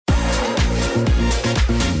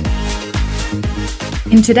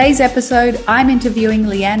In today's episode, I'm interviewing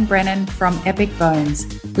Leeanne Brennan from Epic Bones.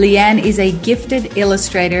 Leeanne is a gifted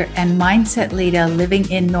illustrator and mindset leader living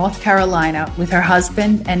in North Carolina with her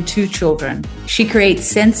husband and 2 children. She creates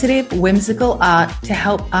sensitive, whimsical art to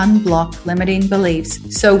help unblock limiting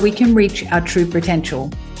beliefs so we can reach our true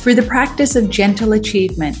potential. Through the practice of gentle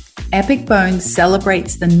achievement, Epic Bones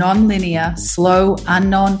celebrates the non-linear, slow,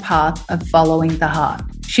 unknown path of following the heart.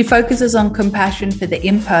 She focuses on compassion for the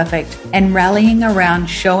imperfect and rallying around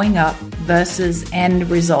showing up versus end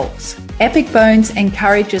results. Epic Bones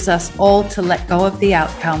encourages us all to let go of the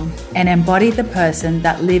outcome and embody the person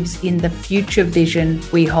that lives in the future vision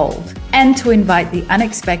we hold, and to invite the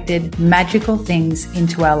unexpected, magical things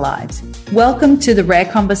into our lives. Welcome to the Rare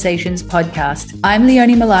Conversations podcast. I'm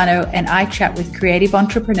Leonie Milano, and I chat with creative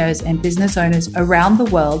entrepreneurs and business owners around the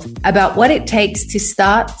world about what it takes to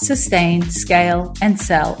start, sustain, scale, and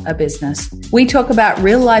sell a business. We talk about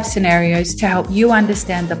real-life scenarios to help you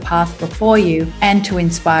understand the path before you and to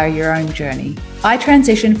inspire your own journey. I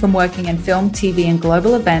transitioned from working in film, TV, and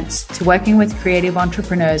global events to working with creative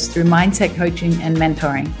entrepreneurs through mindset coaching and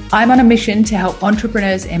mentoring. I'm on a mission to help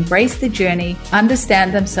entrepreneurs embrace the journey,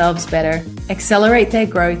 understand themselves better, accelerate their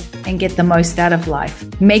growth, and get the most out of life,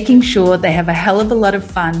 making sure they have a hell of a lot of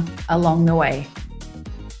fun along the way.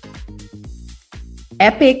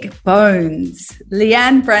 Epic Bones.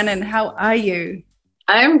 Leeanne Brennan, how are you?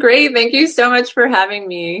 I'm great. Thank you so much for having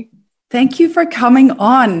me. Thank you for coming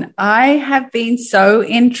on. I have been so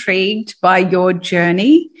intrigued by your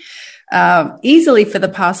journey, easily for the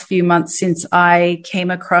past few months since I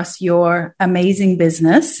came across your amazing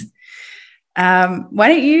business. Why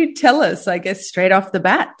don't you tell us, I guess, straight off the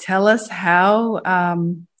bat, tell us how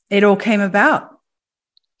it all came about.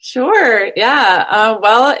 Sure. Yeah.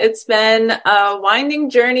 Well, it's been a winding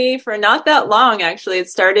journey for not that long, actually. It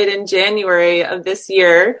started in January of this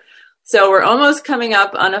year. So we're almost coming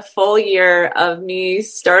up on a full year of me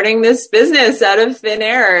starting this business out of thin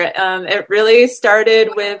air. It really started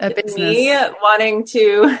with me wanting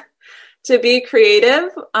to be creative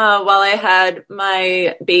while I had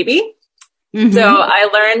my baby. Mm-hmm. So I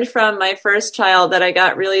learned from my first child that I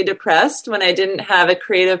got really depressed when I didn't have a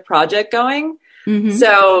creative project going. Mm-hmm.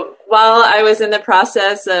 So while I was in the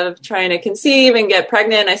process of trying to conceive and get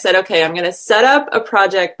pregnant, I said, okay, I'm going to set up a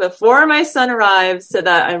project before my son arrives so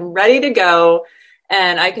that I'm ready to go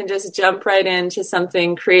and I can just jump right into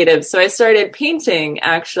something creative. So I started painting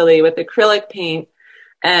actually with acrylic paint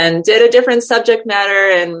and did a different subject matter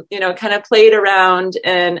and, kind of played around.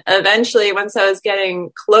 And eventually, once I was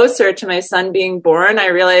getting closer to my son being born, I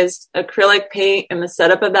realized acrylic paint and the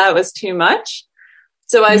setup of that was too much.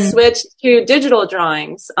 So I switched to digital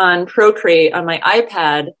drawings on Procreate on my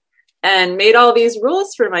iPad and made all these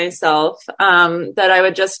rules for myself that I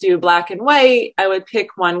would just do black and white. I would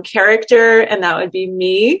pick one character and that would be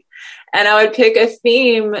me. And I would pick a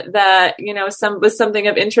theme that, was something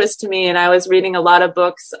of interest to me. And I was reading a lot of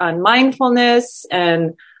books on mindfulness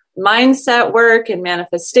and mindset work and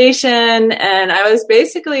manifestation. And I was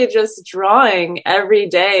basically just drawing every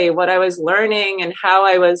day what I was learning and how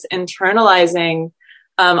I was internalizing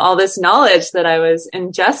all this knowledge that I was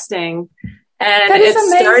ingesting. And it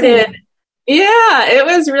started, it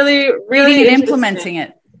was really, really implementing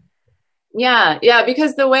it. Yeah,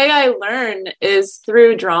 because the way I learn is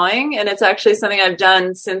through drawing. And it's actually something I've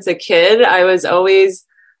done since a kid. I was always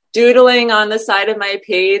doodling on the side of my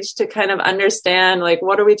page to kind of understand, like,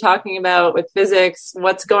 what are we talking about with physics?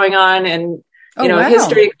 What's going on in,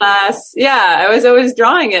 history class? Yeah, I was always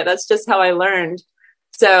drawing it. That's just how I learned.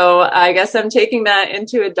 So I guess I'm taking that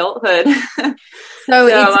into adulthood. So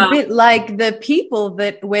it's a bit like the people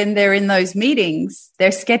that when they're in those meetings,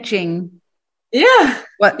 they're sketching. Yeah.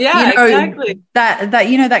 Exactly.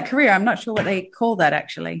 That career. I'm not sure what they call that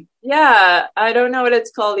actually. Yeah. I don't know what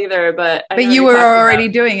it's called either, but you were already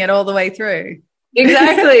doing it all the way through.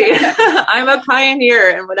 Exactly. I'm a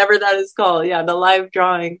pioneer in whatever that is called. Yeah. The live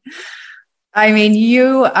drawing. I mean,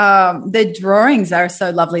 the drawings are so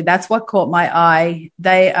lovely. That's what caught my eye.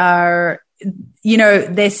 They are,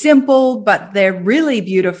 they're simple, but they're really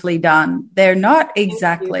beautifully done. They're not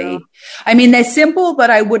exactly, they're simple, but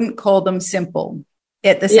I wouldn't call them simple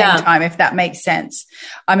at the same time, if that makes sense.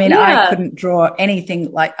 I mean, I couldn't draw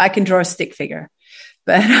anything like, I can draw a stick figure,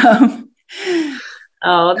 but,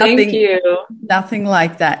 thank you. Nothing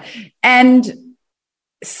like that. And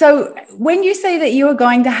so when you say that you were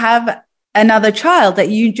going to have another child, that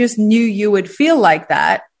you just knew you would feel like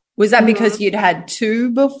that, was that because you'd had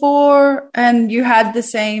 2 before and you had the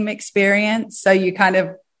same experience? So you kind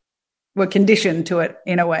of were conditioned to it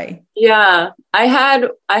in a way. Yeah. I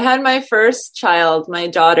had my first child, my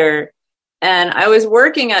daughter, And I was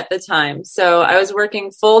working at the time. So I was working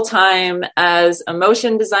full time as a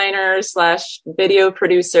motion designer / video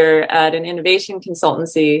producer at an innovation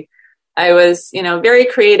consultancy. I was, very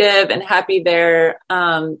creative and happy there.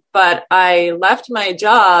 But I left my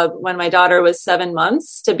job when my daughter was 7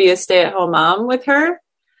 months to be a stay-at-home mom with her.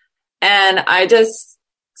 And I just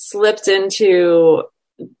slipped into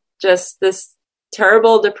just this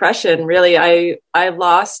terrible depression. Really, I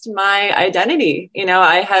lost my identity.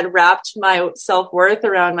 I had wrapped my self-worth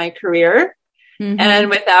around my career. Mm-hmm. And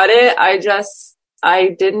without it, I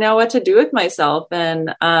didn't know what to do with myself.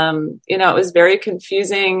 And, it was very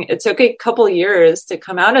confusing. It took a couple years to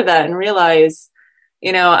come out of that and realize,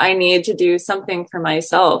 I need to do something for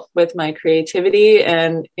myself with my creativity.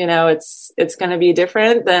 And, it's going to be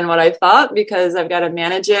different than what I thought, because I've got to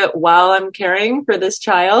manage it while I'm caring for this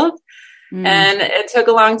child. And it took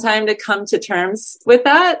a long time to come to terms with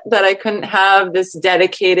that I couldn't have this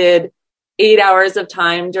dedicated 8 hours of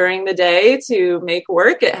time during the day to make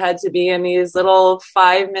work. It had to be in these little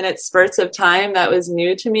 5-minute spurts of time that was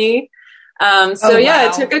new to me.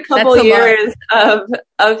 It took a couple years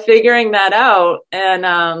of figuring that out. And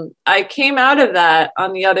I came out of that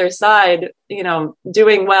on the other side,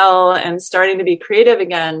 doing well and starting to be creative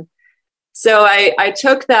again. So I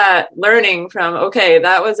took that learning from, okay,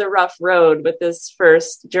 that was a rough road with this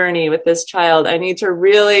first journey with this child. I need to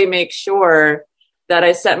really make sure that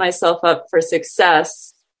I set myself up for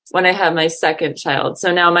success when I have my second child.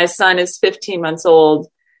 So now my son is 15 months old,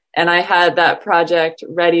 and I had that project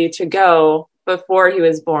ready to go before he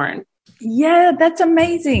was born. Yeah, that's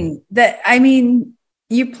amazing.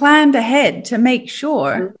 You planned ahead to make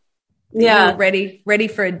sure you were ready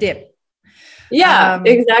for a dip. Yeah,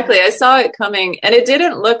 exactly. I saw it coming, and it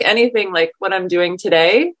didn't look anything like what I'm doing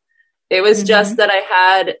today. It was just that I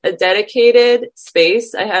had a dedicated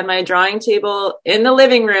space. I had my drawing table in the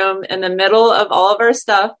living room in the middle of all of our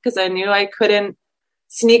stuff, because I knew I couldn't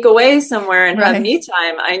sneak away somewhere and have me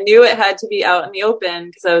time. I knew it had to be out in the open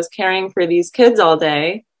because I was caring for these kids all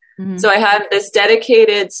day. Mm-hmm. So I had this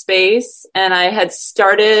dedicated space, and I had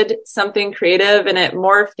started something creative, and it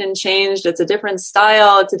morphed and changed. It's a different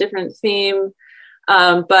style. It's a different theme.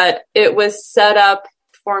 But it was set up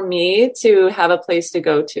for me to have a place to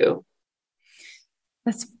go to.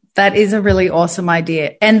 That is a really awesome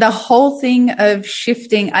idea. And the whole thing of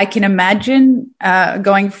shifting, I can imagine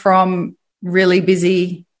going from really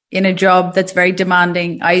busy in a job that's very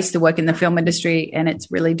demanding. I used to work in the film industry, and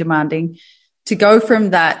it's really demanding, to go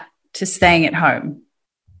from that to staying at home.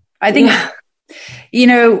 I think,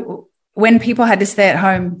 when people had to stay at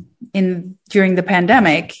home during the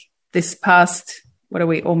pandemic, this past, what are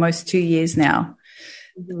we, almost 2 years now,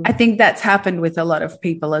 I think that's happened with a lot of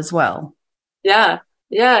people as well. Yeah.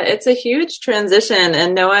 Yeah. It's a huge transition,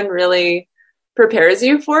 and no one really prepares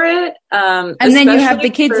you for it. And then you have the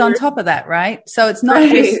kids on top of that, right? So it's not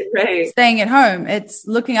just staying at home. It's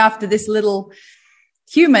looking after this little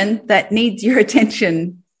human that needs your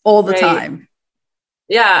attention all the time.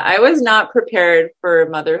 Yeah, I was not prepared for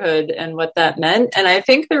motherhood and what that meant. And I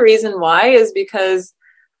think the reason why is because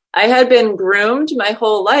I had been groomed my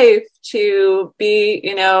whole life to be,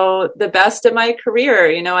 the best of my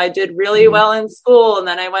career. I did really well in school, and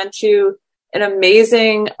then I went to an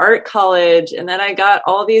amazing art college, and then I got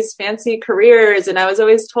all these fancy careers, and I was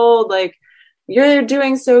always told, like, you're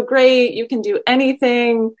doing so great, you can do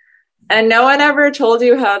anything. And no one ever told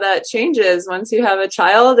you how that changes once you have a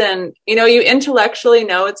child. And, you intellectually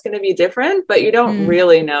know it's going to be different, but you don't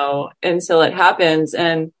really know until it happens.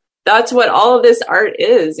 And that's what all of this art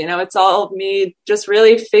is. It's all me just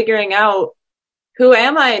really figuring out, who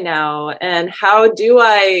am I now? And how do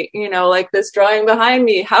I, like this drawing behind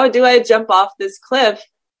me, how do I jump off this cliff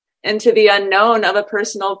into the unknown of a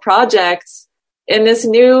personal project in this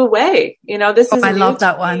new way? This is I love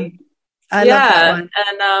that one. I love that one.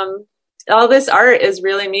 And all this art is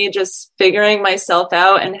really me just figuring myself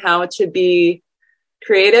out and how to be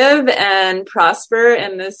creative and prosper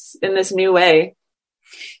in this new way.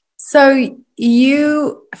 So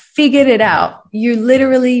you figured it out. You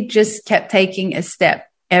literally just kept taking a step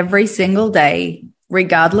every single day,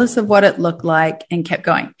 regardless of what it looked like, and kept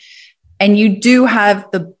going. And you do have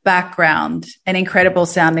the background, an incredible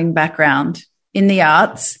sounding background in the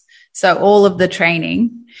arts. So all of the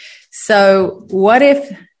training. So what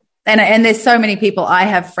if, and there's so many people, I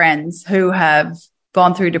have friends who have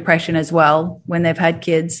gone through depression as well when they've had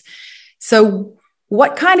kids. So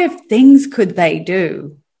what kind of things could they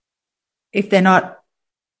do if they're not,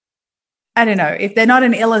 I don't know, if they're not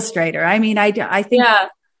an illustrator? I mean, I think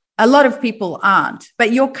a lot of people aren't.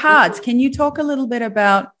 But your cards, can you talk a little bit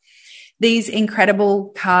about these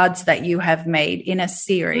incredible cards that you have made in a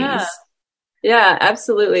series? Yeah,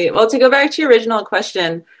 absolutely. Well, to go back to your original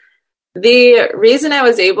question, the reason I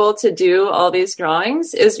was able to do all these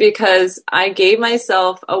drawings is because I gave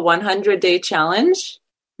myself a 100-day challenge,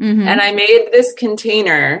 and Mm-hmm. I made this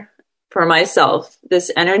container for myself,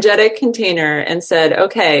 this energetic container, and said,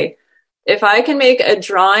 okay, if I can make a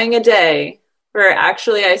drawing a day for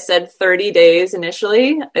actually, I said 30 days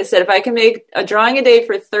initially. I said, if I can make a drawing a day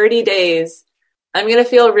for 30 days, I'm going to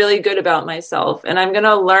feel really good about myself, and I'm going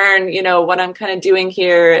to learn, what I'm kind of doing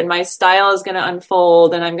here, and my style is going to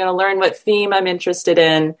unfold, and I'm going to learn what theme I'm interested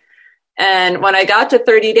in. And when I got to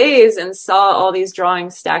 30 days and saw all these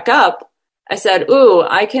drawings stack up, I said, ooh,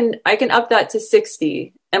 I can up that to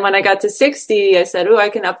 60. And when I got to 60, I said, ooh, I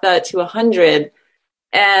can up that to 100.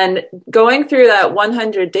 And going through that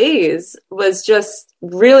 100 days was just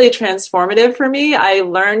really transformative for me. I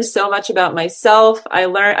learned so much about myself. I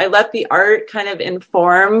let the art kind of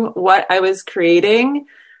inform what I was creating.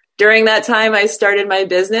 During that time, I started my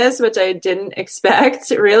business, which I didn't expect,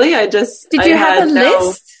 really. Did you have a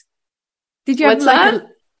list? Did you have What's that?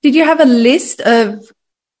 did you have a list of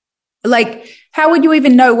how would you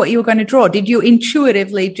even know what you were going to draw? Did you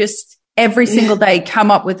intuitively just every single day come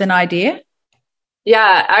up with an idea?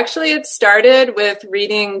 Yeah, actually, it started with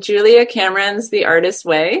reading Julia Cameron's The Artist's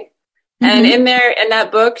Way. And Mm-hmm. in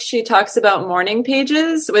that book, she talks about morning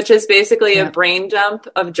pages, which is basically a Yeah. brain dump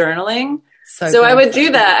of journaling. So So I good. would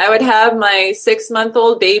do that. I would have my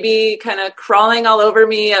 6-month-old baby kind of crawling all over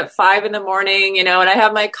me at 5 a.m, and I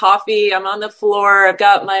have my coffee. I'm on the floor. I've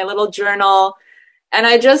got my little journal. And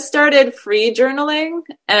I just started free journaling,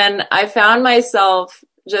 and I found myself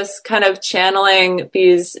just kind of channeling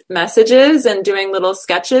these messages and doing little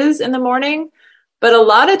sketches in the morning. But a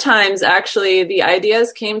lot of times, actually, the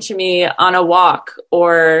ideas came to me on a walk,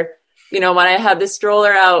 or, when I had the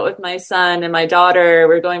stroller out with my son and my daughter,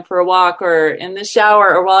 we're going for a walk, or in the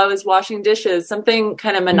shower, or while I was washing dishes, something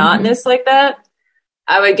kind of Mm-hmm. monotonous like that.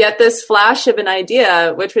 I would get this flash of an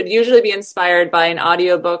idea, which would usually be inspired by an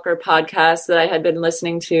audiobook or podcast that I had been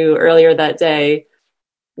listening to earlier that day,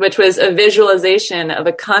 which was a visualization of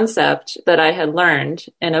a concept that I had learned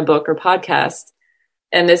in a book or podcast.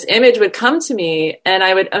 And this image would come to me, and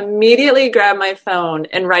I would immediately grab my phone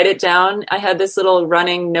and write it down. I had this little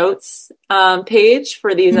running notes page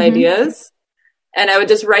for these Mm-hmm. ideas, and I would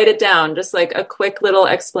just write it down, just like a quick little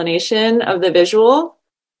explanation of the visual,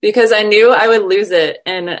 because I knew I would lose it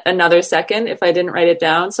in another second if I didn't write it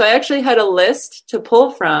down. So I actually had a list to pull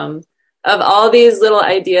from of all these little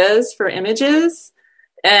ideas for images.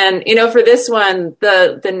 And, for this one,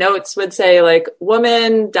 the notes would say like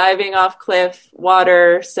woman diving off cliff,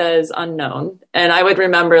 water says unknown. And I would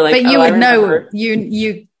remember like, But oh, you I would know, remember.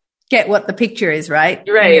 you get what the picture is, right? In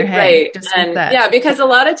your Right, head, right. just with And that. yeah, because a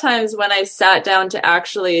lot of times when I sat down to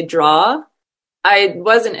actually draw, I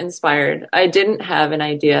wasn't inspired. I didn't have an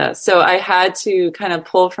idea. So I had to kind of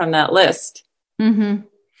pull from that list. Mm-hmm.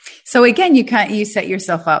 So again, you set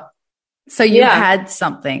yourself up. So you Yeah, had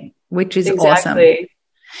something, which is awesome. exactly.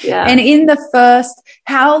 Yeah. And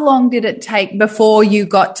how long did it take before you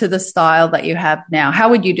got to the style that you have now? How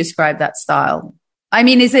would you describe that style? I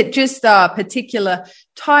mean, is it just a particular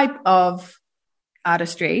type of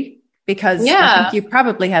artistry? Because I think Yeah, you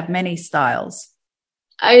probably have many styles.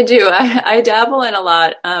 I do. I dabble in a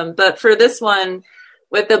lot. But for this one,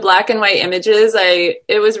 with the black and white images,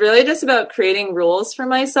 it was really just about creating rules for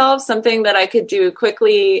myself, something that I could do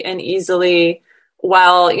quickly and easily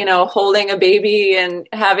while, holding a baby and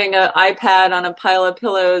having an iPad on a pile of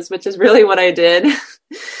pillows, which is really what I did.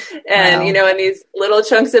 And, Wow. in these little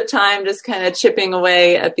chunks of time, just kind of chipping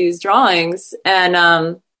away at these drawings.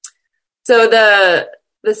 And so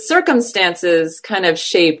the circumstances kind of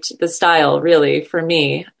shaped the style really for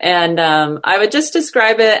me. And I would just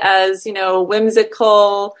describe it as,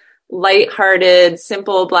 whimsical, lighthearted,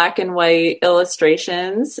 simple black and white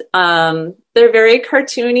illustrations. They're very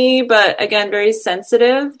cartoony, but again, very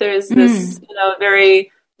sensitive. There's this, Mm.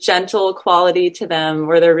 very gentle quality to them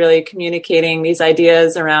where they're really communicating these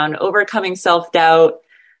ideas around overcoming self-doubt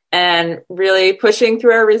and really pushing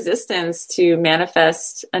through our resistance to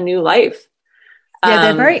manifest a new life. Yeah,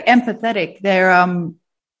 they're very empathetic.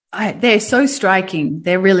 They're so striking.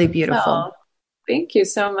 They're really beautiful. Oh, thank you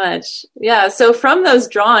so much. Yeah. So from those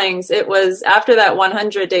drawings, it was after that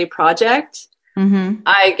 100-day project, Mm-hmm.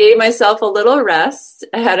 I gave myself a little rest.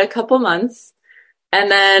 I had a couple months, and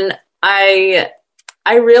then I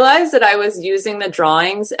realized that I was using the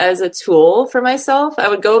drawings as a tool for myself. I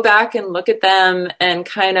would go back and look at them and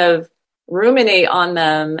kind of ruminate on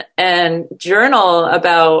them and journal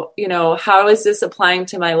about, how is this applying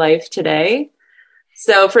to my life today?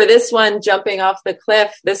 So for this one, jumping off the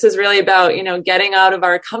cliff, this is really about, getting out of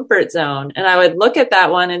our comfort zone. And I would look at that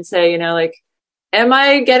one and say, like, am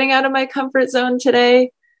I getting out of my comfort zone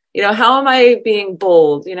today? How am I being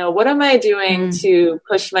bold? What am I doing to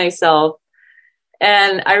push myself?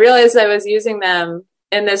 And I realized I was using them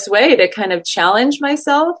in this way to kind of challenge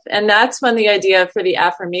myself. And that's when the idea for the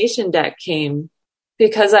affirmation deck came,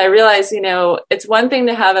 because I realized, it's one thing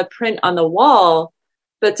to have a print on the wall,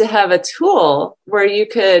 but to have a tool where you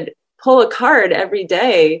could pull a card every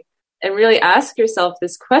day and really ask yourself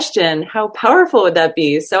this question, how powerful would that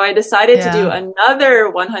be? So I decided to do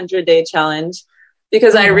another 100-day challenge,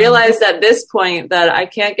 because I realized at this point that I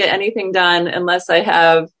can't get anything done unless I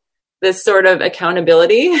have this sort of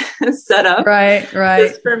accountability set up. Right.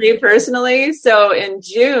 Just for me personally. So in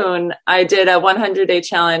June, I did a 100-day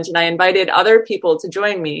challenge, and I invited other people to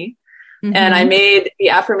join me. And I made the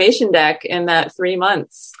affirmation deck in that 3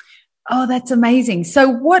 months. Oh, that's amazing. So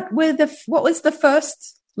what was the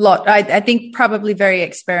first lot? I think probably very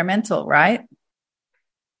experimental, right?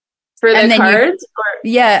 For the cards?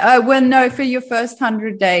 For your first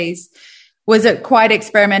 100 days, was it quite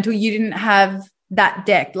experimental? You didn't have that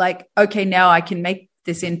deck, like, okay, now I can make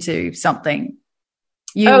this into something.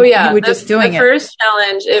 You were just doing it. The first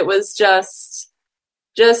challenge, it was just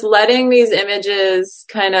letting these images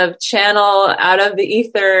kind of channel out of the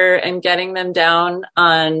ether and getting them down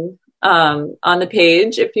on the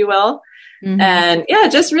page, if you will. And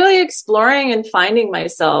just really exploring and finding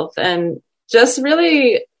myself, and just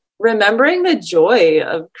really remembering the joy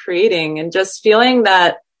of creating, and just feeling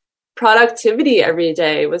that productivity every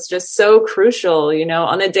day was just so crucial.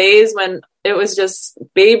 On the days when it was just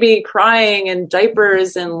baby crying and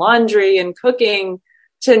diapers and laundry and cooking,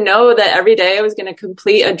 to know that every day I was going to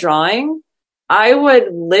complete a drawing, I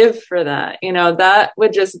would live for that. That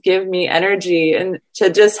would just give me energy, and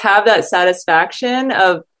to just have that satisfaction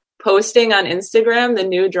of posting on Instagram the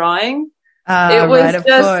new drawing.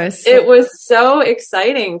 It was so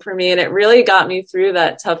exciting for me, and it really got me through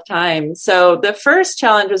that tough time. So the first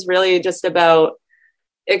challenge was really just about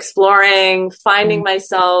exploring, finding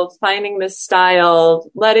myself, finding the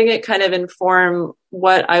style, letting it kind of inform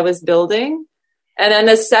what I was building. And then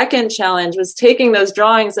the second challenge was taking those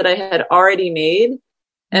drawings that I had already made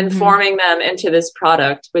and forming them into this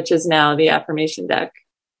product, which is now the affirmation deck.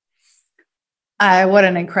 What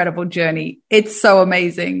an incredible journey. It's so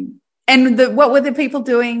amazing. And what were the people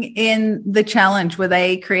doing in the challenge? Were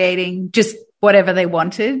they creating just whatever they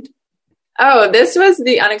wanted? Oh, this was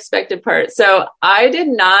the unexpected part. So I did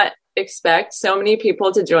not expect so many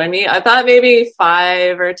people to join me. I thought maybe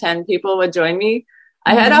 5 or 10 people would join me.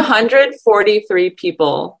 I had 143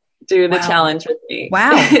 people do the challenge with me.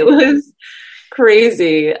 Wow. It was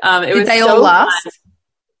crazy. Did they all last? Fun.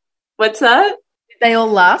 What's that? Did they all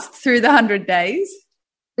last through the 100 days?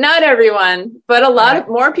 Not everyone, but a lot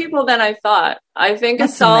more people than I thought. I think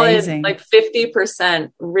that's a solid amazing.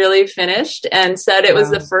 50% really finished and said it was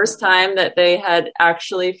the first time that they had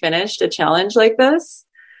actually finished a challenge like this,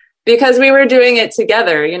 because we were doing it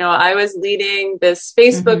together. I was leading this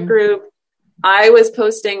Facebook group. I was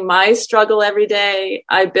posting my struggle every day.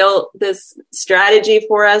 I built this strategy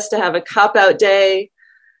for us to have a cop-out day,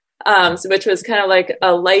 which was kind of like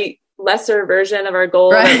a lesser version of our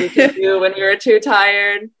goal that we could do when we were too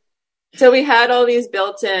tired. So we had all these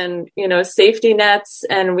built-in, safety nets,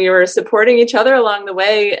 and we were supporting each other along the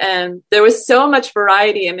way. And there was so much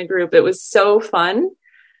variety in the group. It was so fun.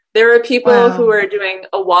 There were people who were doing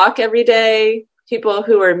a walk every day, people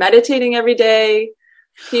who were meditating every day,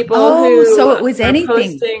 people so it was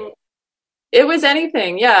anything. It was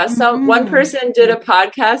anything. Yeah. One person did a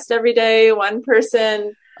podcast every day. One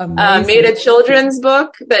person made a children's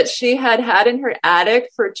book that she had in her attic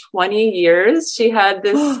for 20 years. She had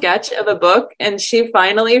this sketch of a book, and she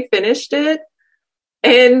finally finished it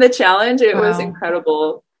in the challenge. It was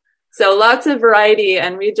incredible. So lots of variety,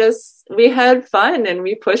 and we had fun, and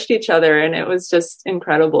we pushed each other, and it was just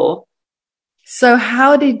incredible. So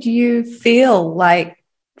how did you feel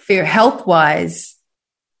health-wise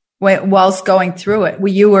whilst going through it?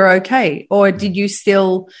 You were okay, or did you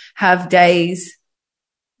still have days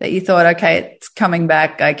that you thought, okay, it's coming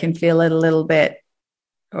back, I can feel it a little bit,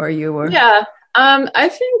 or you were? Yeah. I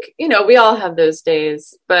think, we all have those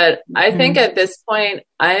days, but I think at this point,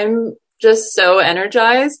 I'm just so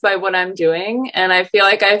energized by what I'm doing. And I feel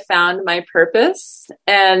like I found my purpose,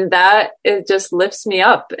 and that it just lifts me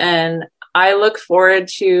up. And I look forward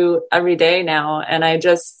to every day now. And I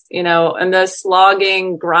just, and the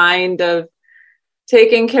slogging grind of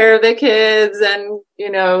taking care of the kids and,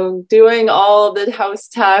 doing all the house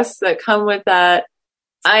tasks that come with that.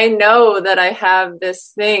 I know that I have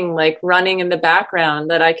this thing like running in the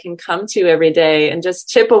background that I can come to every day and just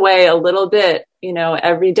chip away a little bit,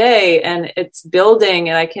 every day. And it's building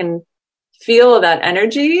and I can feel that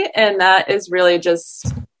energy. And that is really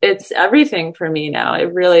it's everything for me now.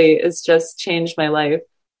 It really has just changed my life.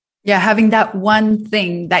 Yeah. Having that one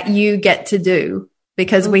thing that you get to do,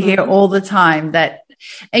 because we hear all the time that,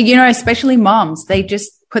 especially moms, they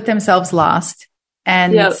just put themselves last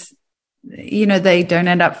and, they don't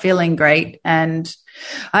end up feeling great. And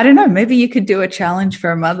I don't know, maybe you could do a challenge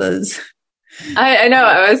for mothers. I know.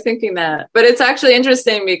 I was thinking that, but it's actually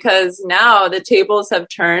interesting because now the tables have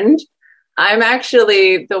turned. I'm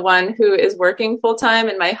actually the one who is working full time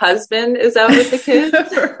and my husband is out with the kids.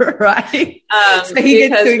 Right. So he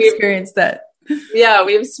gets to experience that. Yeah,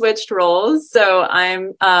 we've switched roles. So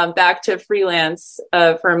I'm back to freelance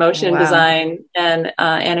for motion design and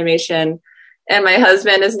animation. And my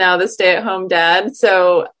husband is now the stay-at-home dad.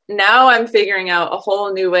 So now I'm figuring out a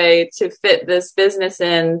whole new way to fit this business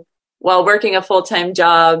in while working a full-time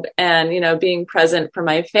job and, being present for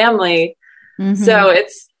my family. Mm-hmm. So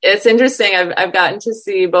it's interesting. I've gotten to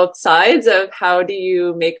see both sides of how do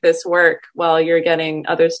you make this work while you're getting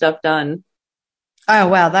other stuff done. Oh,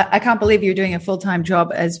 wow. I can't believe you're doing a full-time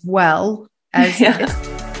job as well as. Yeah.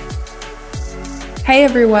 Hey,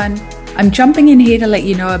 everyone. I'm jumping in here to let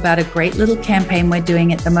you know about a great little campaign we're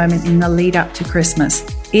doing at the moment in the lead up to Christmas.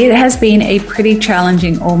 It has been a pretty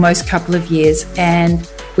challenging almost couple of years, and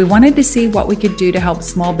we wanted to see what we could do to help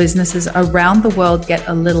small businesses around the world get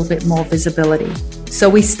a little bit more visibility. So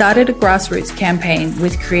we started a grassroots campaign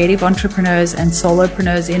with creative entrepreneurs and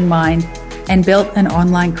solopreneurs in mind and built an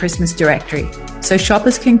online Christmas directory so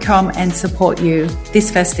shoppers can come and support you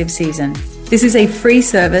this festive season. This is a free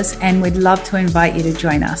service and we'd love to invite you to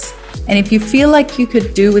join us. And if you feel like you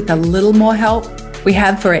could do with a little more help, we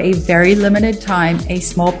have for a very limited time a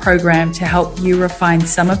small program to help you refine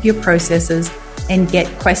some of your processes and get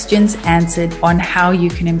questions answered on how you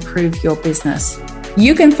can improve your business.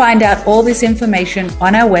 You can find out all this information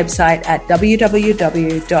on our website at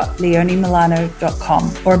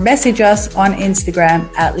www.leonemilano.com or message us on Instagram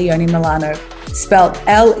at leonemilano, spelled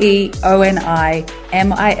LeoniMilano.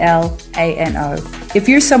 If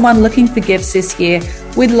you're someone looking for gifts this year,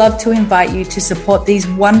 we'd love to invite you to support these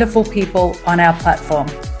wonderful people on our platform.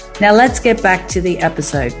 Now let's get back to the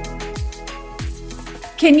episode.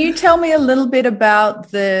 Can you tell me a little bit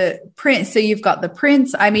about the prints? So you've got the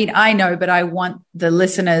prints. I mean, I know, but I want the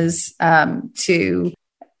listeners to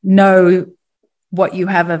know what you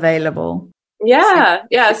have available.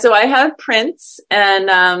 Yeah. So I have prints,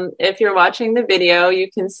 and if you're watching the video,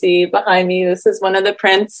 you can see behind me. This is one of the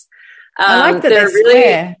prints. I like that they're really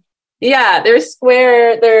square. Yeah, they're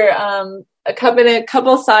square. They're a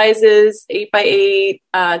couple sizes, 8x8,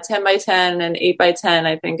 10x10, and 8x10,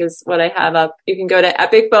 I think is what I have up. You can go to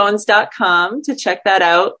epicbones.com to check that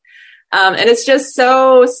out. And it's just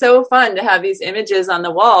so fun to have these images on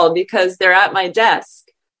the wall because they're at my desk.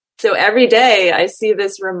 So every day I see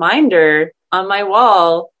this reminder on my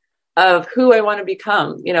wall of who I want to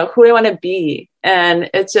become, who I want to be. And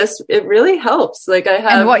it really helps. Like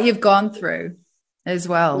and what you've gone through as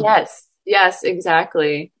well. Yes,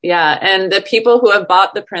 exactly. Yeah. And the people who have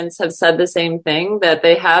bought the prints have said the same thing, that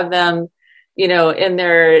they have them, in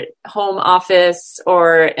their home office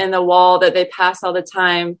or in the wall that they pass all the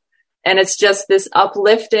time. And it's just this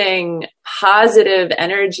uplifting, positive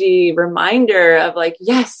energy reminder of like,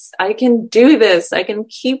 yes, I can do this. I can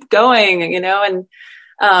keep going, and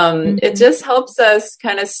it just helps us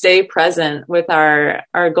kind of stay present with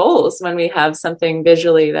our goals when we have something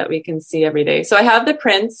visually that we can see every day. So I have the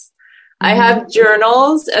prints. I have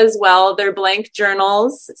journals as well. They're blank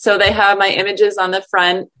journals. So they have my images on the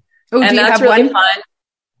front. Oh, and that's really fun.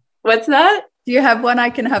 What's that? Do you have one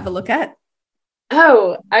I can have a look at?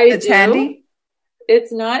 Oh, It's handy?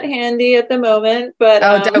 It's not handy at the moment, but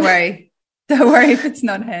don't worry. Don't worry if it's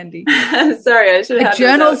not handy. Sorry, I should have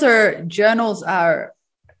journals are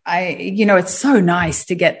it's so nice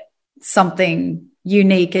to get something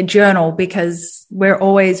unique, a journal, because we're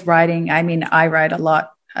always writing. I mean, I write a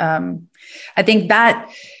lot. I think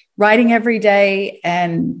that writing every day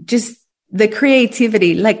and just the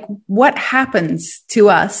creativity, like what happens to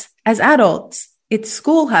us as adults,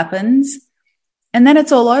 school happens and then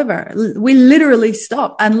it's all over. We literally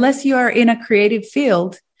stop unless you are in a creative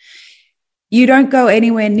field. You don't go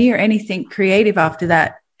anywhere near anything creative after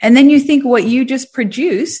that. And then you think what you just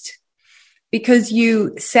produced, because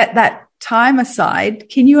you set that time aside.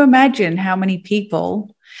 Can you imagine how many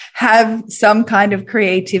people have some kind of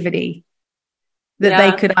creativity that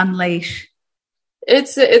they could unleash?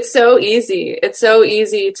 It's so easy. It's so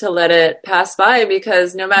easy to let it pass by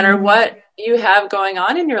because no matter what you have going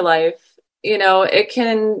on in your life,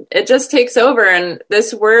 it just takes over. And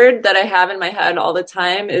this word that I have in my head all the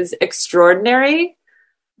time is extraordinary.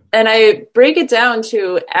 And I break it down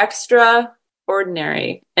to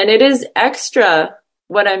extraordinary. And it is extra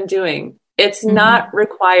what I'm doing. It's not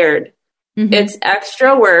required. It's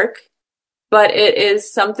extra work, but it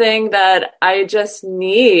is something that I just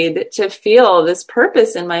need to feel this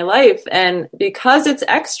purpose in my life. And because it's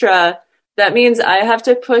extra, that means I have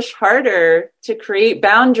to push harder to create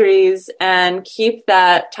boundaries and keep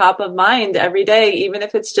that top of mind every day, even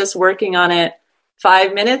if it's just working on it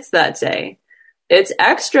 5 minutes that day. It's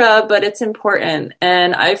extra, but it's important.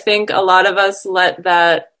 And I think a lot of us let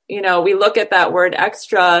that, we look at that word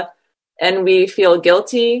extra and we feel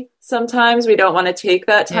guilty. Sometimes we don't want to take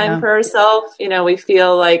that time for ourselves. We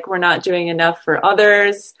feel like we're not doing enough for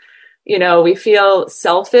others. We feel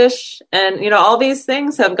selfish, and, all these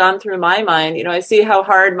things have gone through my mind. I see how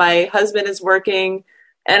hard my husband is working,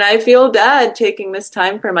 and I feel bad taking this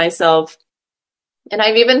time for myself. And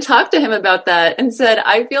I've even talked to him about that and said,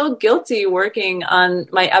 I feel guilty working on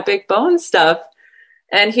my Epic Bones stuff.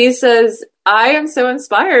 And he says, I am so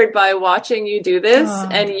inspired by watching you do this.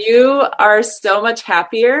 And you are so much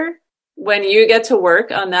happier when you get to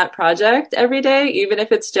work on that project every day, even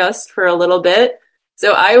if it's just for a little bit.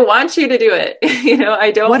 So I want you to do it.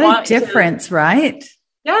 I don't want What a difference, right?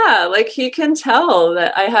 Yeah. Like he can tell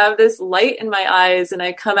that I have this light in my eyes and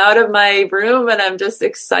I come out of my room and I'm just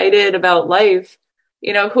excited about life.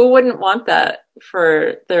 Who wouldn't want that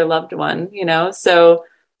for their loved one, So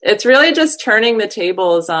it's really just turning the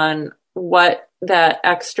tables on what that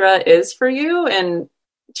extra is for you and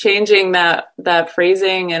changing that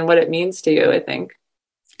phrasing and what it means to you, I think.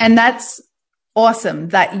 And that's awesome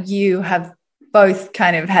that you have both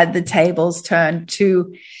kind of had the tables turned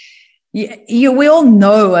to we all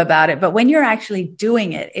know about it, but when you're actually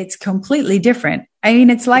doing it, it's completely different. I mean,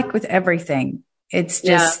 it's like with everything. It's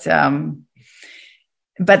just,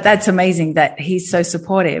 but that's amazing that he's so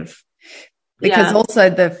supportive. Because also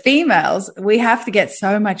the females, we have to get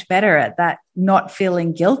so much better at that, not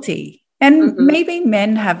feeling guilty. And maybe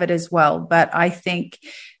men have it as well, but I think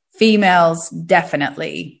females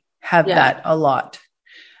definitely have that a lot.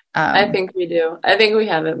 I think we do. I think we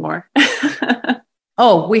have it more.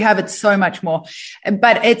 Oh, we have it so much more.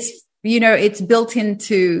 But it's, it's built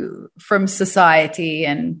into from society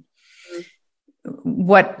and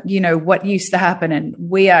what used to happen. And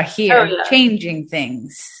we are here changing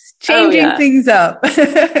things. Things up.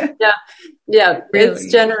 Yeah. Really.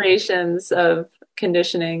 It's generations of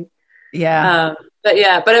conditioning. Yeah. But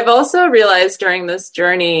I've also realized during this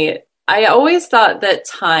journey, I always thought that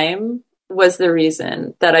time was the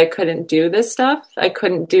reason that I couldn't do this stuff. I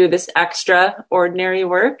couldn't do this extraordinary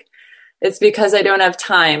work. It's because I don't have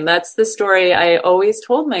time. That's the story I always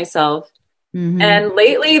told myself. And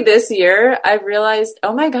lately this year, I've realized,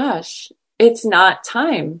 oh my gosh, it's not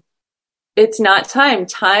time. It's not time.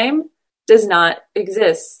 Time does not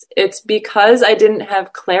exist. It's because I didn't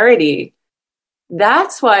have clarity.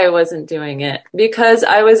 That's why I wasn't doing it, because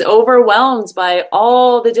I was overwhelmed by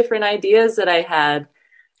all the different ideas that I had.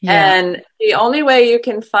 Yeah. And the only way you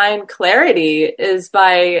can find clarity is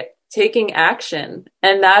by taking action.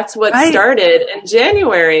 And that's what started in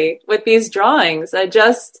January with these drawings. I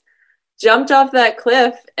just jumped off that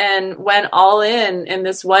cliff and went all in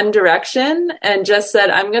this one direction and just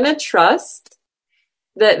said, I'm going to trust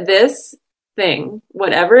that this thing,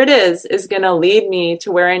 whatever it is going to lead me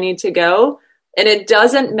to where I need to go. And it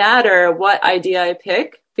doesn't matter what idea I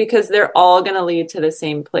pick because they're all going to lead to the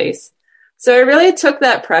same place. So I really took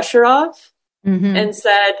that pressure off and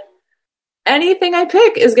said, anything I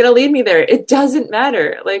pick is going to lead me there. It doesn't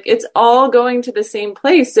matter. Like it's all going to the same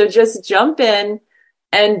place. So just jump in.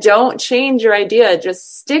 And don't change your idea.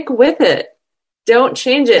 Just stick with it. Don't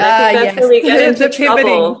change it. I think that's where we get into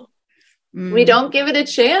trouble. We don't give it a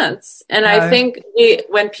chance. And I think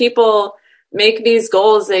when people make these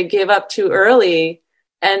goals, they give up too early.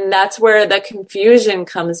 And that's where the confusion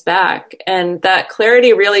comes back. And that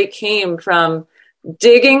clarity really came from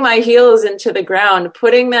digging my heels into the ground,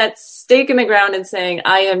 putting that stake in the ground and saying,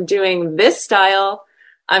 I am doing this style.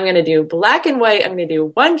 I'm going to do black and white. I'm going to do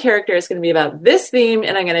one character. It's going to be about this theme,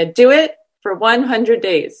 and I'm going to do it for 100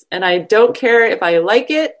 days. And I don't care if I like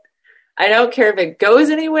it. I don't care if it goes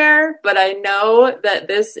anywhere, but I know that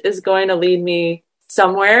this is going to lead me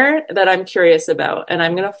somewhere that I'm curious about. And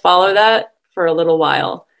I'm going to follow that for a little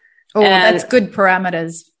while. Oh, that's good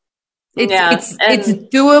parameters. It's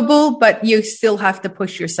doable, but you still have to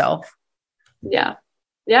push yourself. Yeah.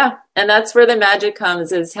 Yeah. And that's where the magic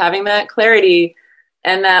comes, is having that clarity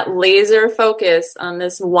and that laser focus on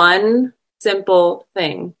this one simple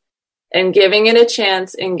thing and giving it a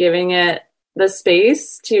chance and giving it the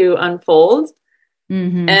space to unfold.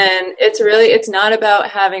 Mm-hmm. And it's not about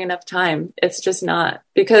having enough time. It's just not,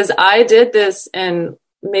 because I did this in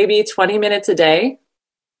maybe 20 minutes a day.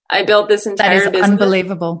 I built this entire business.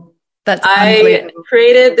 Unbelievable. I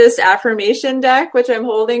created this affirmation deck, which I'm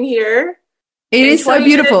holding here. It is so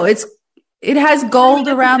beautiful. It has gold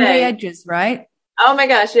around the edges, right? Oh my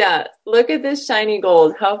gosh, yeah. Look at this shiny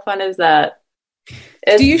gold. How fun is that?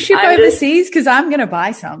 Do you ship overseas? Because I'm going to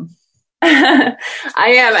buy some. I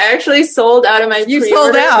am. I actually sold out of my You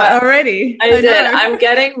sold out already. I did. I'm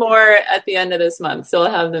getting more at the end of this month, so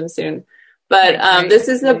I'll have them soon. But this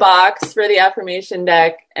is the box for the affirmation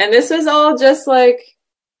deck. And this was all just like,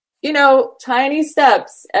 tiny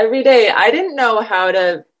steps every day. I didn't know how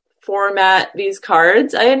to format these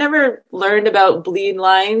cards. I had never learned about bleed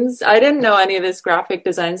lines. I didn't know any of this graphic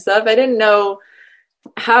design stuff. I didn't know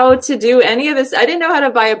how to do any of this. I didn't know how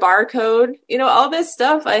to buy a barcode. All this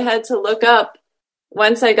stuff I had to look up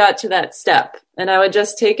once I got to that step. And I would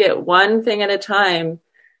just take it one thing at a time,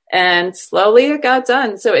 and slowly it got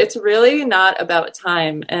done. So it's really not about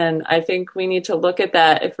time. And I think we need to look at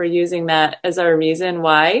that if we're using that as our reason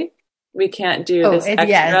why we can't do this extra.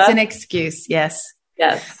 Yeah, it's an excuse. Yes.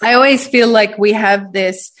 Yes. I always feel like we have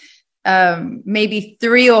this maybe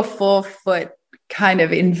 3 or 4 foot kind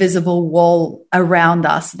of invisible wall around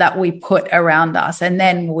us that we put around us. And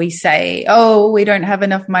then we say, oh, we don't have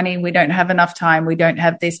enough money. We don't have enough time. We don't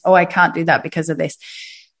have this. Oh, I can't do that because of this.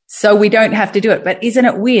 So we don't have to do it. But isn't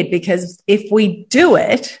it weird? Because if we do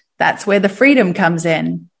it, that's where the freedom comes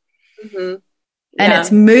in. Mm-hmm. And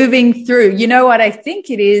it's moving through. You know what I think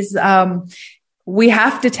it is? We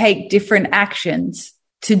have to take different actions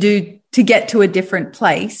to get to a different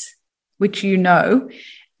place, which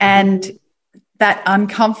and that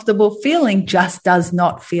uncomfortable feeling just does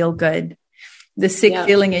not feel good. The sick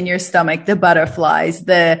feeling in your stomach, the butterflies,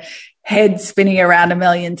 the head spinning around a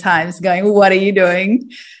million times going, what are you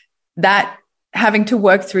doing? That having to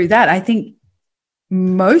work through that. I think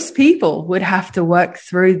most people would have to work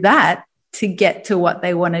through that to get to what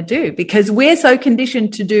they want to do, because we're so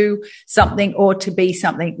conditioned to do something or to be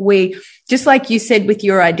something. We, just like you said with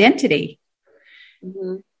your identity,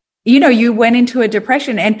 you went into a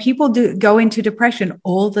depression, and people go into depression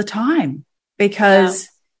all the time because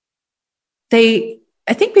I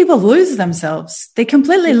think people lose themselves. They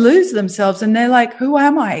completely lose themselves, and they're like, who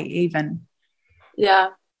am I even?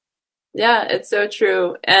 Yeah. Yeah, it's so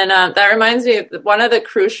true. And that reminds me of one of the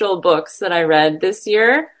crucial books that I read this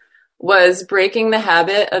year was Breaking the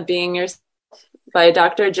Habit of Being Yourself by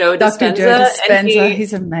Dr. Joe Dispenza. Dr. Joe Dispenza,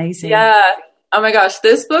 he's amazing. Yeah. Oh my gosh,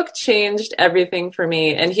 this book changed everything for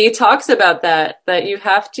me. And he talks about that you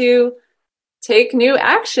have to take new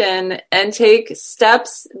action and take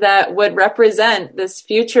steps that would represent this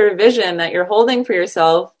future vision that you're holding for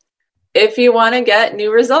yourself if you want to get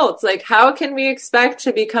new results. Like, how can we expect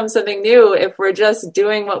to become something new if we're just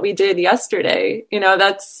doing what we did yesterday?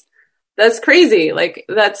 That's crazy. Like,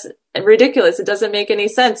 that's ridiculous. It doesn't make any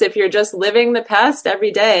sense if you're just living the past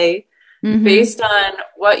every day based on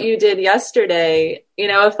what you did yesterday.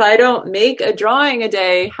 If I don't make a drawing a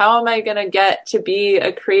day, how am I going to get to be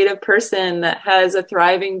a creative person that has a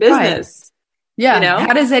thriving business? Right. Yeah.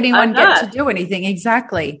 How does anyone get to do anything?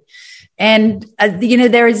 Exactly. And,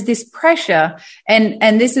 there is this pressure.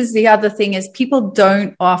 And this is the other thing, is people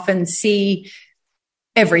don't often see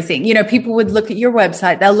everything. People would look at your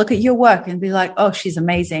website, they'll look at your work and be like, oh, she's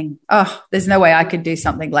amazing. Oh, there's no way I could do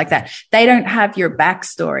something like that. They don't have your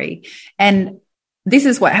backstory. And this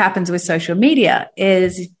is what happens with social media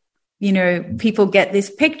is, people get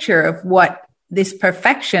this picture of what this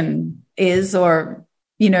perfection is, or,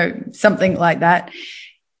 something like that.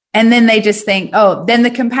 And then they just think, oh, then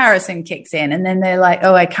the comparison kicks in, and then they're like,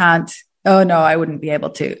 oh, I can't. Oh no, I wouldn't be able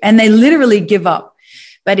to. And they literally give up.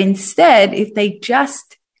 But instead, if they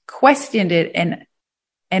just questioned it and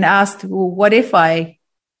asked, well, what if I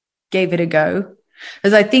gave it a go?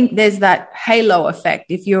 Because I think there's that halo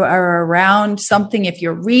effect. If you are around something, if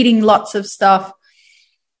you're reading lots of stuff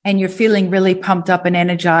and you're feeling really pumped up and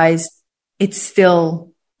energized, it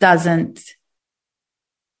still doesn't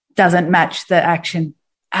match the action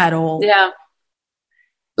at all. Yeah.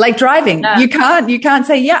 Like driving. Yeah. You can't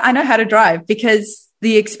say, yeah, I know how to drive, because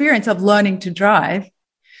the experience of learning to drive.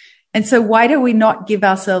 And so why do we not give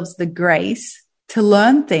ourselves the grace to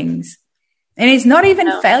learn things? And it's not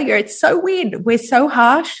even failure. It's so weird. We're so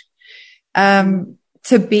harsh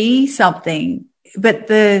to be something, but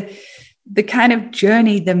the kind of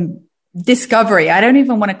journey, the discovery, I don't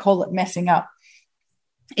even want to call it messing up.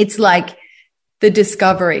 It's like the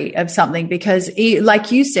discovery of something, because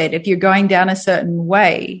like you said, if you're going down a certain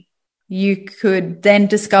way, you could then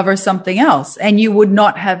discover something else, and you would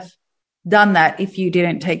not have done that if you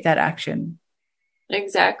didn't take that action.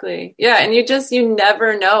 Exactly. Yeah. And you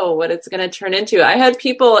never know what it's going to turn into. I had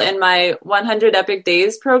people in my 100 Epic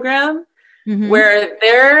Days program where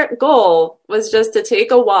their goal was just to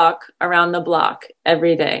take a walk around the block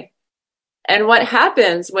every day. And what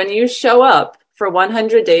happens when you show up for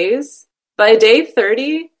 100 days, by day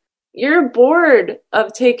 30, you're bored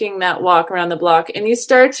of taking that walk around the block, and you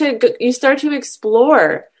start to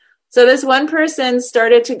explore. So this one person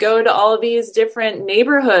started to go to all these different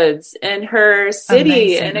neighborhoods in her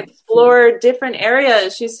city and explore different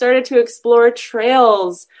areas. She started to explore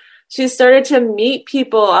trails. She started to meet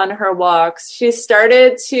people on her walks. She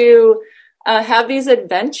started to have these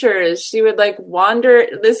adventures. She would wander.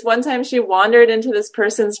 This one time she wandered into this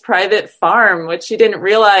person's private farm, which she didn't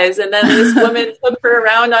realize. And then this woman took her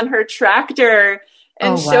around on her tractor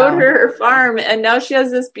and showed her farm. And now she has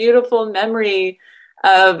this beautiful memory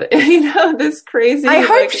of, this crazy. I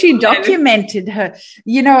hope she documented her,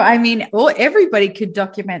 everybody could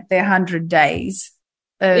document their 100 days.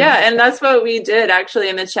 Yeah. And that's what we did actually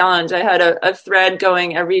in the challenge. I had a thread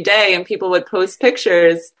going every day, and people would post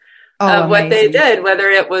pictures of what they did, whether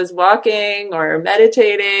it was walking or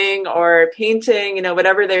meditating or painting,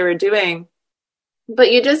 whatever they were doing.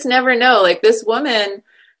 But you just never know. Like this woman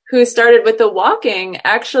who started with the walking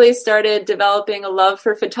actually started developing a love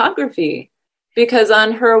for photography, because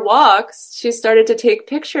on her walks, she started to take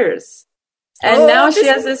pictures. And now she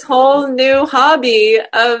has this whole new hobby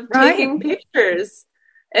of taking pictures.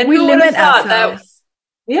 And we limit ourselves.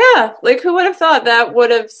 Who would have thought that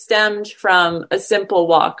would have stemmed from a simple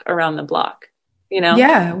walk around the block,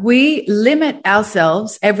 Yeah, we limit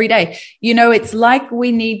ourselves every day. It's like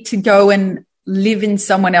we need to go and live in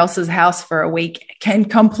someone else's house for a week, can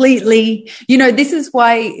completely, this is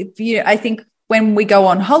why I think when we go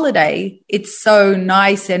on holiday, it's so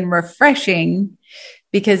nice and refreshing,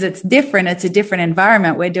 because it's different. It's a different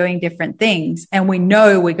environment. We're doing different things, and we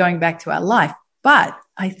know we're going back to our life. But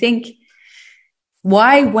I think,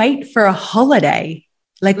 why wait for a holiday?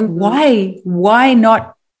 Why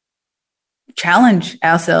not challenge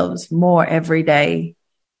ourselves more every day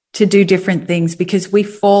to do different things? Because we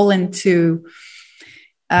fall into,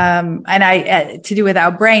 to do with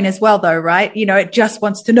our brain as well, though, right? It just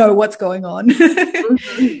wants to know what's going on.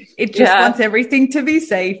 It just wants everything to be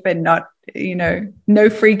safe and not, no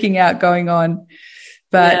freaking out going on.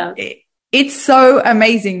 But it's so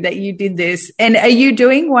amazing that you did this. And are you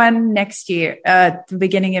doing one next year, the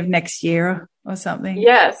beginning of next year or something?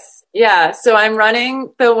 Yes. Yeah. So I'm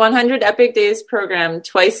running the 100 Epic Days program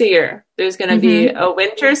twice a year. There's going to be a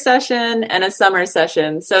winter session and a summer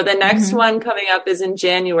session. So the next one coming up is in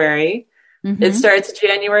January. It starts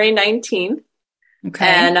January 19th. Okay.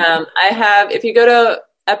 And if you go to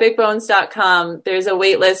epicbones.com, there's a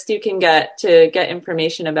wait list you can get to get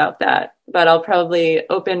information about that. But I'll probably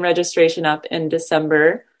open registration up in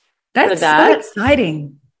December. That's so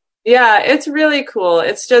exciting. Yeah, it's really cool.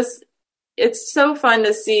 It's so fun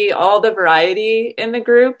to see all the variety in the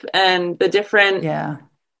group and the different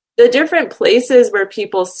places where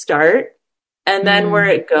people start and then where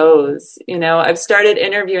it goes. I've started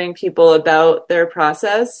interviewing people about their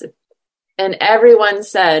process, and everyone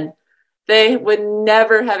said they would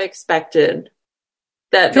never have expected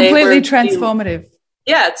that completely transformative.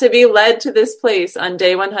 To be led to this place on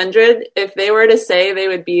day 100. If they were to say they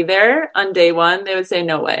would be there on day one, they would say,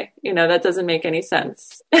 no way. That doesn't make any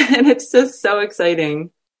sense. And it's just so exciting.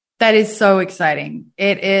 That is so exciting.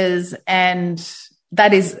 It is. And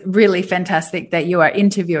that is really fantastic that you are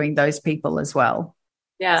interviewing those people as well.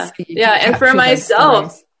 Yeah. So and for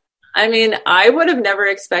myself, I would have never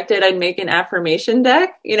expected I'd make an affirmation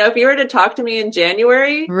deck. If you were to talk to me in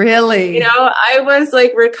January, really, I was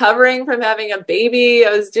recovering from having a baby.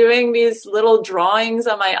 I was doing these little drawings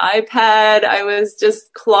on my iPad. I was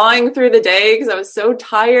just clawing through the day because I was so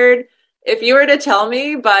tired. If you were to tell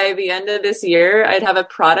me by the end of this year, I'd have a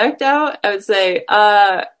product out, I would say,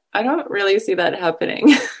 I don't really see that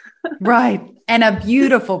happening. Right. And a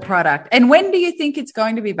beautiful product. And when do you think it's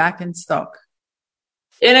going to be back in stock?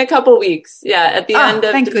 In a couple weeks. Yeah. At the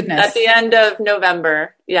end of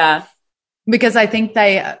November. Yeah. Because I think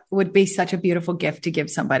they would be such a beautiful gift to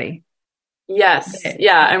give somebody. Yes.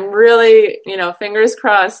 Yeah. I'm really, fingers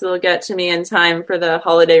crossed they'll get to me in time for the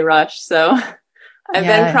holiday rush. So I've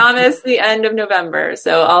been promised the end of November.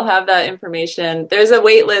 So I'll have that information. There's a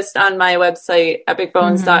wait list on my website,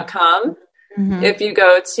 epicbones.com. If you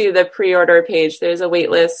go to the pre-order page, there's a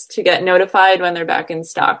wait list to get notified when they're back in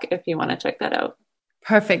stock if you want to check that out.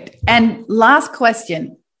 Perfect. And last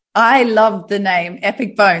question. I love the name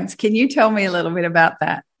Epic Bones. Can you tell me a little bit about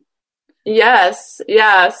that? Yes.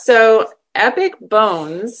 Yeah. So Epic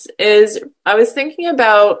Bones I was thinking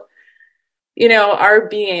about, our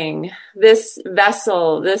being, this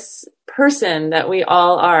vessel, this person that we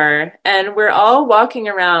all are. And we're all walking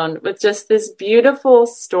around with just this beautiful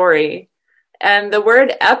story. And the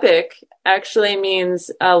word epic actually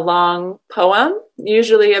means a long poem,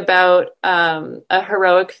 usually about a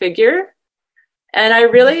heroic figure. And I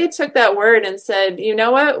really took that word and said, you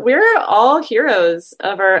know what? We're all heroes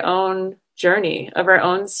of our own journey, of our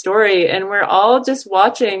own story. And we're all just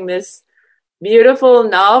watching this beautiful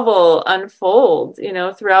novel unfold,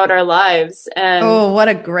 throughout our lives. And oh, what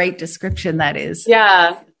a great description that is.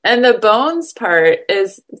 Yeah. And the bones part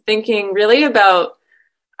is thinking really about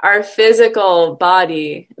our physical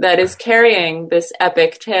body that is carrying this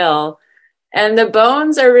epic tale. And the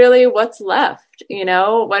bones are really what's left.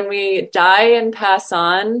 When we die and pass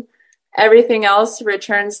on, everything else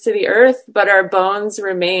returns to the earth, but our bones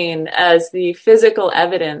remain as the physical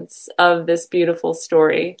evidence of this beautiful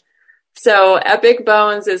story. So Epic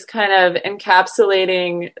Bones is kind of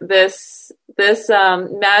encapsulating this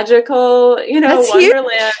magical, That's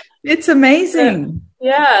wonderland. Huge. It's amazing.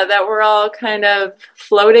 That we're all kind of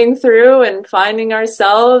floating through and finding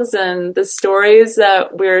ourselves and the stories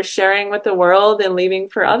that we're sharing with the world and leaving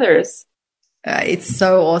for others. It's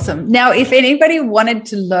so awesome. Now, if anybody wanted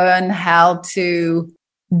to learn how to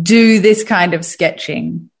do this kind of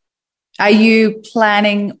sketching, are you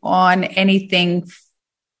planning on anything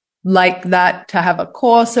like that, to have a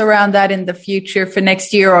course around that in the future for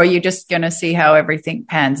next year, or are you just going to see how everything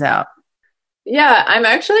pans out? Yeah, I'm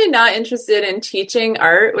actually not interested in teaching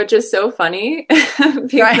art, which is so funny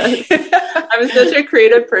because I'm such a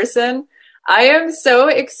creative person. I am so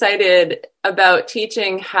excited about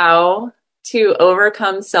teaching how to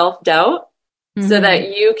overcome self-doubt so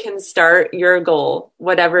that you can start your goal,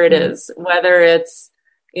 whatever it is, whether it's,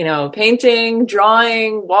 painting,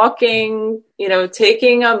 drawing, walking,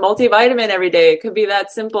 taking a multivitamin every day. It could be that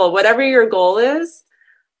simple. Whatever your goal is,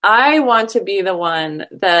 I want to be the one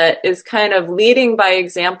that is kind of leading by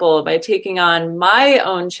example by taking on my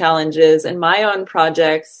own challenges and my own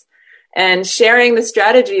projects and sharing the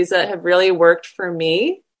strategies that have really worked for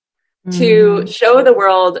me to show the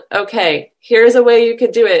world, okay, here's a way you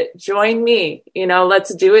could do it. Join me,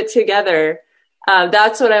 let's do it together.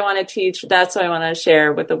 That's what I want to teach. That's what I want to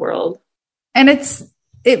share with the world. And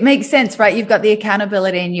it makes sense, right? You've got the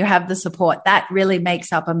accountability and you have the support. That really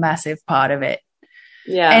makes up a massive part of it.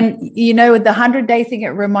 Yeah. And, with the 100-day thing, it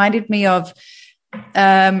reminded me of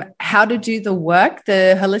How to Do the Work,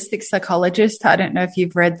 the holistic psychologist. I don't know if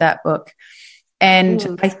you've read that book.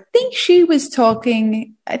 And I think she was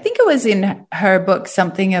talking, I think it was in her book,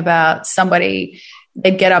 something about somebody,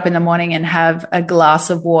 they'd get up in the morning and have a glass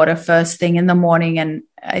of water first thing in the morning. And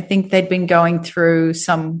I think they'd been going through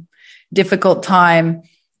some difficult time,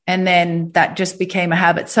 and then that just became a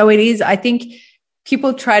habit. So it is, I think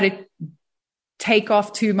people try to take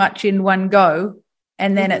off too much in one go,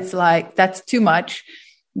 and then it's like, that's too much.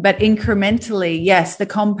 But incrementally, yes, the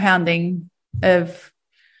compounding of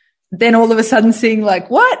then all of a sudden seeing like,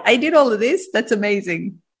 what? I did all of this? That's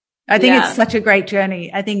amazing. I think it's such a great journey.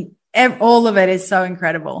 I think all of it is so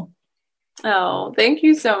incredible. Oh, thank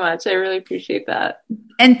you so much. I really appreciate that.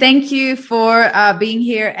 And thank you for being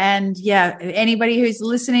here. And anybody who's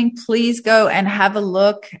listening, please go and have a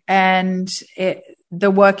look. And the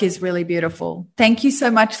work is really beautiful. Thank you so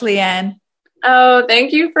much, Leeanne. Oh,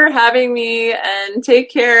 thank you for having me, and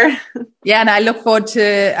take care. Yeah, and I look forward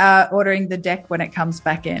to ordering the deck when it comes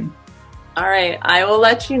back in. All right. I will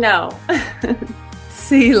let you know.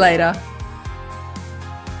 See you later.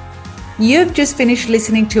 You've just finished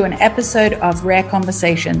listening to an episode of Rare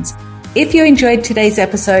Conversations. If you enjoyed today's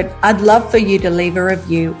episode, I'd love for you to leave a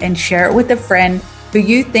review and share it with a friend who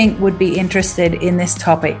you think would be interested in this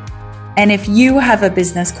topic. And if you have a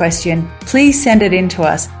business question, please send it in to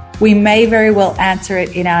us. We may very well answer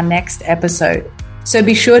it in our next episode. So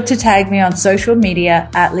be sure to tag me on social media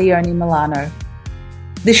at Leonie Milano.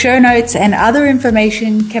 The show notes and other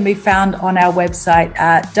information can be found on our website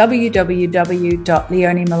at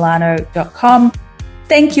www.leoniemilano.com.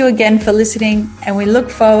 Thank you again for listening, and we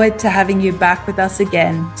look forward to having you back with us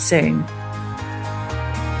again soon.